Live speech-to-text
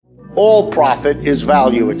all profit is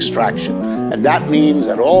value extraction. And that means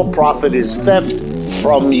that all profit is theft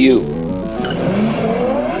from you.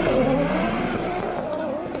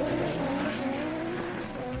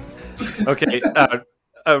 Okay,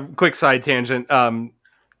 a quick side tangent.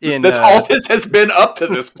 That's all this has been up to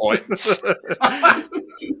this point.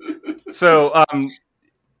 So,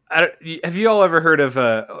 have you all ever heard of,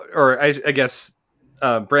 I guess,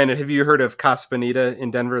 Brandon, have you heard of Casa Bonita in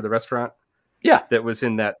Denver, the restaurant? Yeah. That was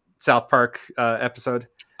in that South Park episode?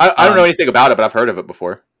 I don't know anything about it, but I've heard of it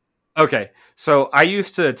before. Okay. So I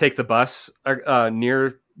used to take the bus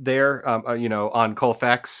near there, on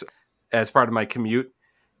Colfax as part of my commute.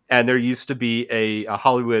 And there used to be a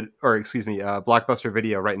Blockbuster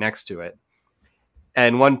Video right next to it.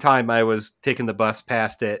 And one time I was taking the bus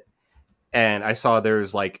past it, and I saw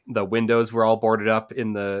there's like the windows were all boarded up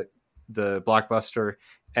in the Blockbuster,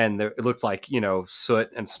 and it looked like, soot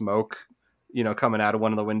and smoke, coming out of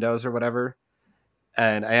one of the windows or whatever.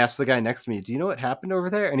 And I asked the guy next to me, "Do you know what happened over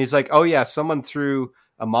there?" And he's like, "Oh yeah, someone threw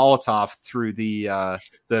a Molotov through the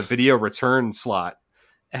video return slot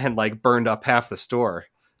and like burned up half the store."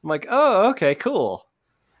 I'm like, "Oh, okay, cool,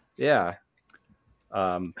 yeah."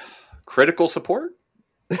 Critical support.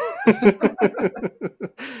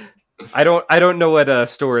 I don't know what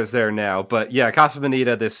store is there now, but yeah, Casa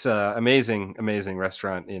Bonita, this amazing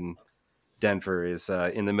restaurant in Denver, is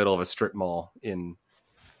in the middle of a strip mall in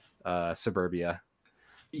suburbia.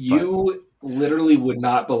 You literally would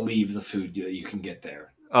not believe the food that you can get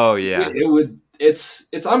there. Oh yeah, it's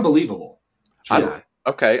unbelievable.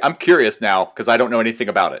 Okay, I'm curious now because I don't know anything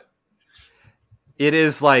about it. It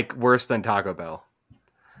is like worse than Taco Bell.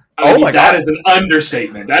 I mean, that is an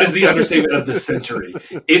understatement. That is the understatement of the century.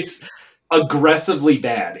 It's aggressively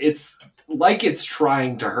bad. It's like it's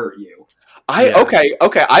trying to hurt you.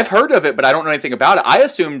 Okay. I've heard of it, but I don't know anything about it. I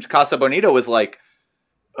assumed Casa Bonita was like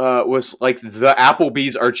the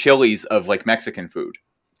Applebee's or Chili's of like Mexican food.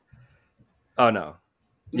 Oh no.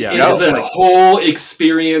 Yeah, it is a whole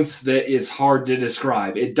experience that is hard to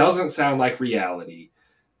describe. It doesn't sound like reality.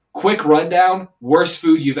 Quick rundown, worst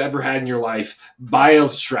food you've ever had in your life by a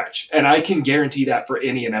stretch. And I can guarantee that for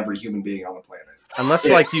any and every human being on the planet. Unless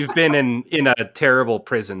like you've been in a terrible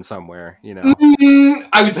prison somewhere,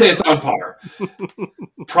 I would say it's on par.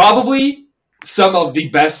 Probably some of the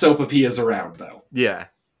best sopapillas around, though. Yeah.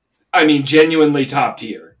 I mean, genuinely top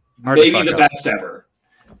tier. Maybe the best ever.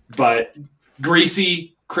 But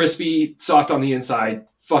greasy, crispy, soft on the inside,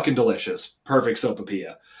 fucking delicious. Perfect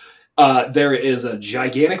sopapilla. There is a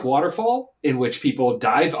gigantic waterfall in which people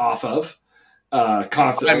dive off of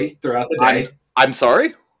constantly throughout the day. I'm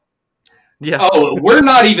sorry? Yeah. Oh, we're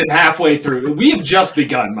not even halfway through. We have just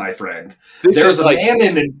begun, my friend. There's a man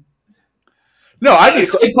in... No, I need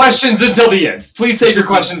save questions until the end. Please save your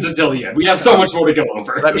questions until the end. We have so much more to go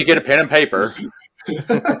over. Let me get a pen and paper.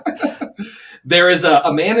 There is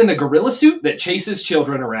a man in a gorilla suit that chases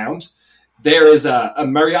children around. There is a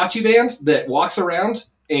mariachi band that walks around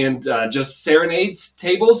and just serenades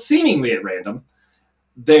tables seemingly at random.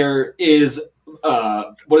 There is,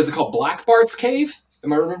 what is it called? Black Bart's Cave?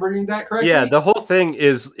 Am I remembering that correctly? Yeah, the whole thing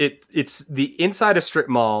is, it's the inside of strip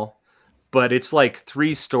mall, but it's like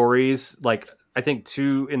 3 stories, like I think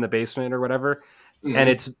 2 in the basement or whatever. Mm-hmm. And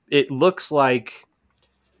it looks like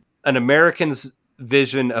an American's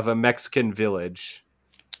vision of a Mexican village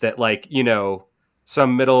that like,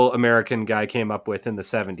 some middle American guy came up with in the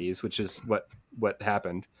 70s, which is what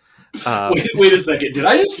happened. Wait a second. Did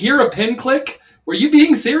I just hear a pen click? Were you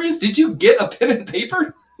being serious? Did you get a pen and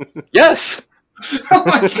paper? Yes. Oh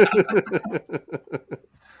my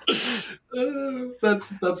God.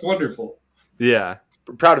 That's wonderful. Yeah.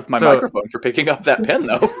 Proud of my microphone for picking up that pen,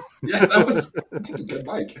 though. Yeah, that was a good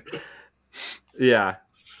mic. Yeah.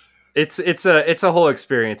 It's a whole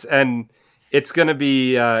experience, and it's going to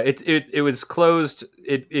be it was closed.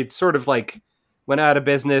 It sort of like went out of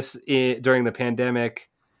business during the pandemic.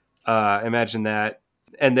 Imagine that.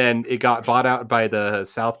 And then it got bought out by the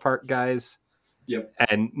South Park guys. Yep.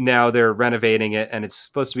 And now they're renovating it, and it's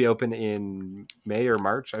supposed to be open in May or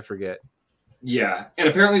March. I forget. Yeah. And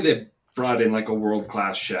apparently they brought in like a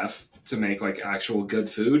world-class chef to make like actual good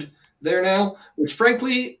food there now, which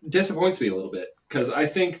frankly disappoints me a little bit, because I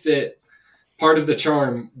think that part of the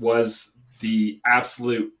charm was the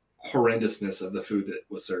absolute horrendousness of the food that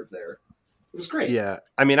was served there. It was great. Yeah.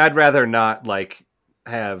 I mean, I'd rather not like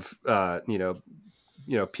have,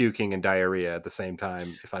 puking and diarrhea at the same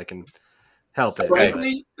time if I can help it.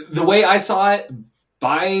 Frankly, the way I saw it,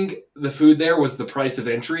 buying the food there was the price of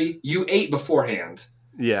entry. You ate beforehand.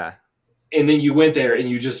 Yeah. And then you went there and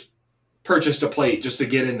you just purchased a plate just to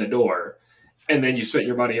get in the door. And then you spent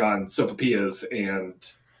your money on sopapillas and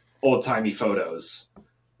old timey photos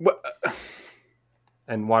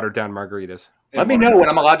and watered down margaritas. Let me know when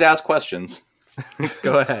I'm allowed to ask questions.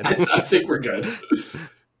 Go ahead. I think we're good.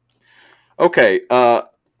 Okay.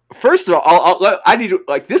 First of all, I need to,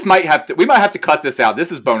 like, this might have to. We might have to cut this out.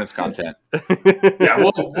 This is bonus content. Yeah,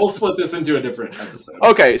 we'll split this into a different episode.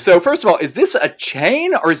 Okay, so first of all, is this a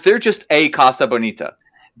chain or is there just a Casa Bonita?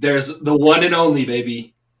 There's the one and only,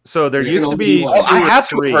 baby. So there There used can to be. only be one. I have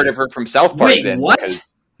to three. have heard of her from South Park. Wait, then, what?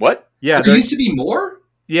 What? Yeah, There used to be more?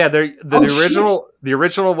 yeah. The Oh,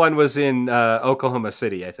 original one was in Oklahoma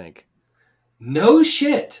City, I think. No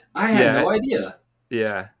shit. I had Yeah. no idea.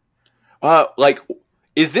 Yeah. Like,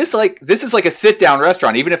 is this like this is like a sit down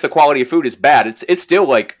restaurant? Even if the quality of food is bad, it's still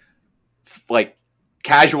like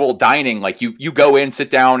casual dining. Like you go in, sit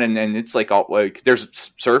down, and it's like all like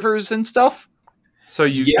there's servers and stuff. So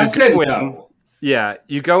you Yes you and go in- no. Yeah,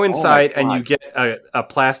 you go inside and you God. get a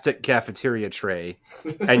plastic cafeteria tray,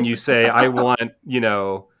 and you say, "I want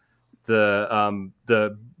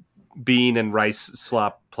the bean and rice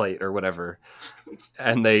slop plate or whatever,"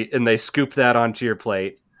 and they scoop that onto your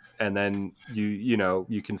plate, and then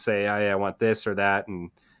you can say, I want this or that, and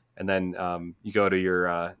then you go to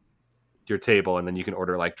your table, and then you can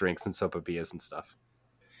order like drinks and sopapillas and stuff.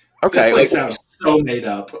 Okay, This like, place sounds so made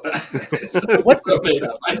up. It's so made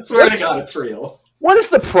up. I swear to God, it's real. what is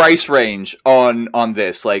the price range on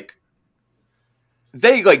this? Like,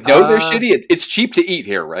 they like know they're shitty. It's cheap to eat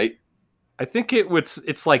here, right? I think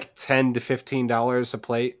it's like $10 to $15 a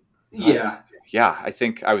plate. Yeah. Yeah, I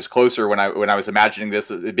think I was closer when I was imagining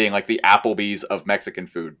this as being like the Applebee's of Mexican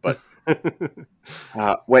food. But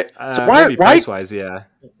wait, so Maybe price-wise, yeah.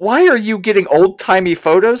 why are you getting old timey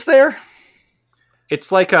photos there?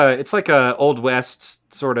 It's like a Old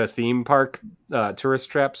West sort of theme park tourist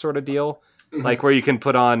trap sort of deal, Mhm. like where you can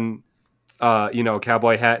put on a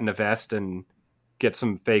cowboy hat and a vest and get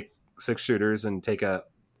some fake 6-shooters and take a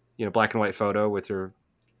black and white photo with your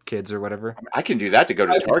kids or whatever. I can do that to go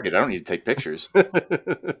to Target. I don't need to take pictures.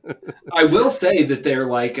 I will say that they're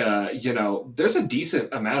like, there's a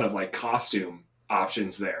decent amount of like costume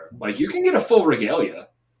options there. Like you can get a full regalia.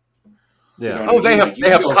 Yeah. You know, They have like, you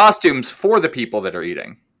can go- costumes for the people that are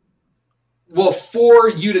eating. Well, for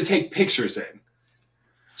you to take pictures in.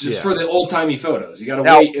 Just Yeah. for the old timey photos. You got to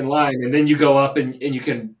Now- wait in line and then you go up and you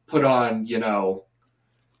can put on,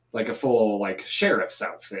 like a full like sheriff's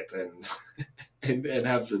outfit and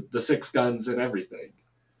have the 6 guns and everything.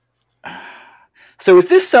 So is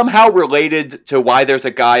this somehow related to why there's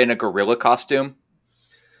a guy in a gorilla costume?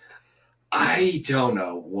 I don't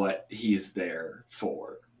know what he's there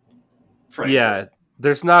for. Frankly. Yeah,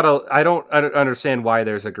 there's not I don't understand why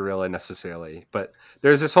there's a gorilla necessarily, but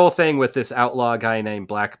there's this whole thing with this outlaw guy named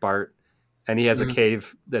Black Bart, and he has a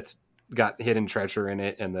cave that's got hidden treasure in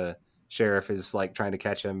it, and the sheriff is like trying to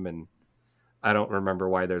catch him, and I don't remember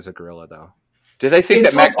why there's a gorilla though. Do they think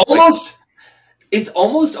It's that like it's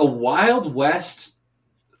almost a Wild West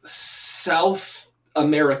South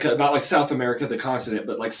America, not like South America, the continent,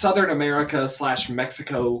 but like Southern America /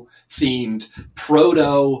 Mexico themed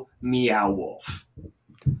proto Meow Wolf.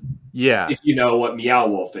 Yeah, If you know what Meow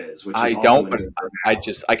Wolf is, which is I also don't, an but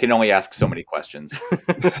info I can only ask so many questions.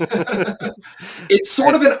 It's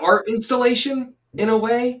sort of an art installation in a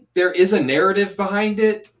way. There is a narrative behind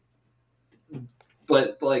it,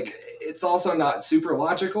 but like it's also not super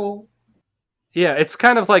logical. yeah, it's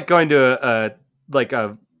kind of like going to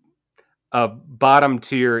a bottom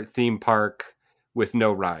tier theme park with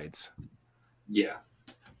no rides. Yeah.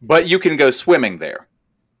 But you can go swimming there.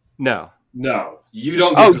 No. No, you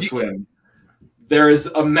don't get Oh, to swim. There is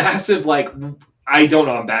a massive, I don't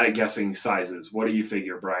know, I'm bad at guessing sizes. What do you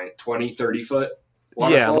figure, Brian? 20, 30 foot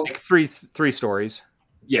waterfall? Yeah, like three stories.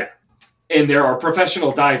 Yeah. And there are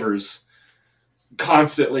professional divers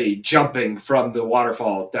constantly jumping from the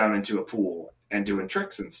waterfall down into a pool and doing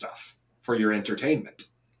tricks and stuff for your entertainment.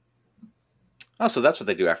 Oh, so that's what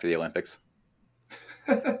they do after the Olympics.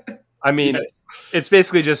 I mean, Yes. it's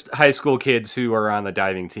basically just high school kids who are on the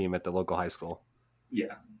diving team at the local high school.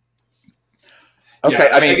 Yeah. Okay,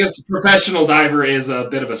 Yeah, I mean, I guess professional diver is a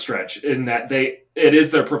bit of a stretch in that it is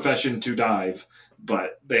their profession to dive,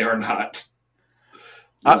 but they are not.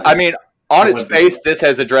 I mean, on its Olympic. face, this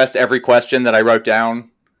has addressed every question that I wrote down.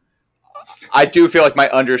 I do feel like my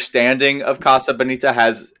understanding of Casa Bonita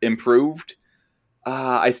has improved.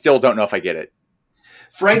 I still don't know if I get it.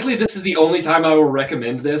 Frankly, this is the only time I will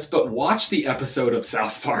recommend this, but watch the episode of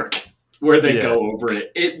South Park where they go over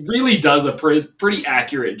it. It really does a pretty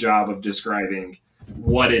accurate job of describing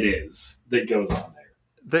what it is that goes on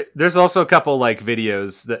there. There's also a couple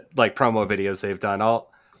videos that promo videos they've done. I'll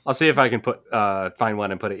see if I can find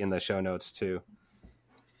one and put it in the show notes too.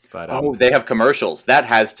 But they have commercials. That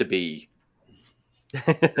has to be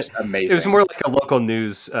just amazing. It was more like a local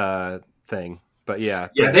news thing. But yeah,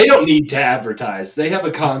 they don't need to advertise. They have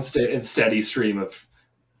a constant and steady stream of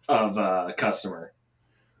customer.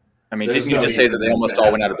 I mean, didn't you just say that they almost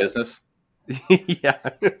all went out of business? Yeah.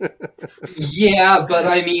 Yeah, but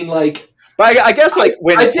I mean, like, but I guess like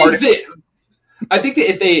when I think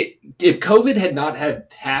that if COVID had not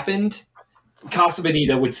happened, Casa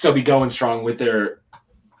Bonita would still be going strong with their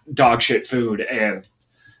dog shit food. And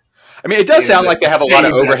I mean, it does sound like they have a lot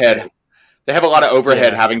of overhead. They have a lot of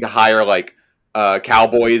overhead having to hire like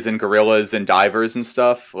cowboys and gorillas and divers and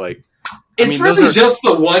stuff. Like, it's really just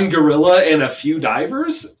the one gorilla and a few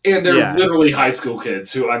divers, and they're literally high school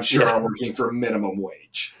kids who I'm sure are working for minimum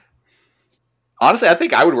wage. Honestly, I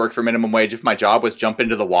think I would work for minimum wage if my job was jump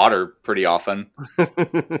into the water pretty often.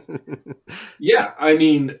 Yeah, I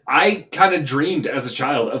mean, I kind of dreamed as a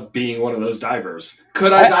child of being one of those divers.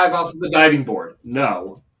 Could I dive off of the diving board?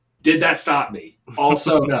 No. Did that stop me?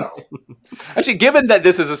 Also, no. Actually, given that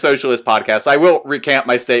this is a socialist podcast, I will recant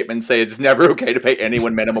my statement and say it's never okay to pay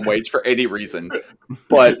anyone minimum wage for any reason.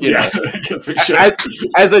 But, you know,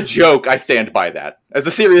 as a joke, I stand by that. As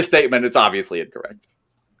a serious statement, it's obviously incorrect.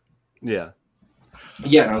 Yeah.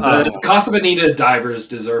 Yeah, no, the Casa Bonita divers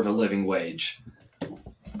deserve a living wage.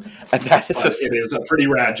 And that is it is a pretty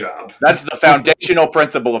rad job. That's the foundational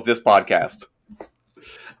principle of this podcast.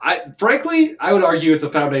 Frankly, I would argue it's a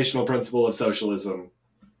foundational principle of socialism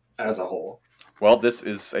as a whole. Well, this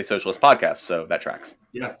is a socialist podcast, so that tracks.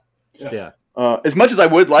 Yeah. As much as I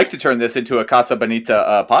would like to turn this into a Casa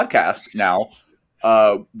Bonita podcast now,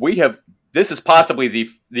 this is possibly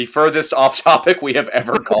the furthest off topic we have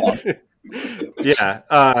ever gone.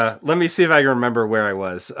 Yeah. Let me see if I can remember where I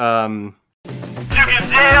was. You can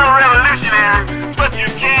jail a revolutionary, but you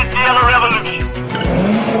can't jail a revolution.